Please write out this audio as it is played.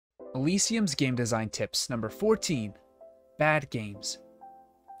Ylissium's game design tips number 14, bad games.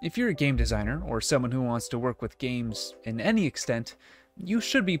 If you're a game designer or someone who wants to work with games in any extent, you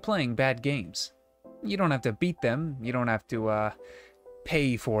should be playing bad games. You don't have to beat them, you don't have to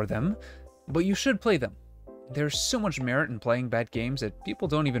pay for them, but you should play them. There's so much merit in playing bad games that people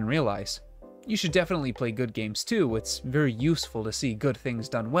don't even realize. You should definitely play good games too, it's very useful to see good things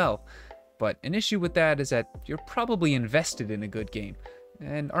done well, but an issue with that is that you're probably invested in a good game,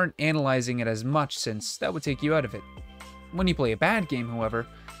 and aren't analyzing it as much since that would take you out of it. When you play a bad game, however,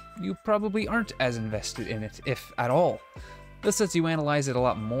 you probably aren't as invested in it, if at all. This lets you analyze it a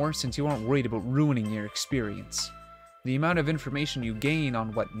lot more since you aren't worried about ruining your experience. The amount of information you gain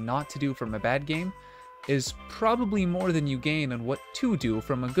on what not to do from a bad game is probably more than you gain on what to do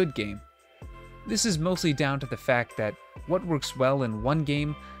from a good game. This is mostly down to the fact that what works well in one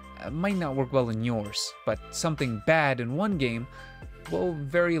game might not work well in yours, but something bad in one game will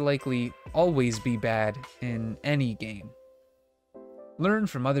very likely always be bad in any game. Learn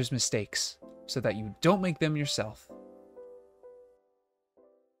from others' mistakes so that you don't make them yourself.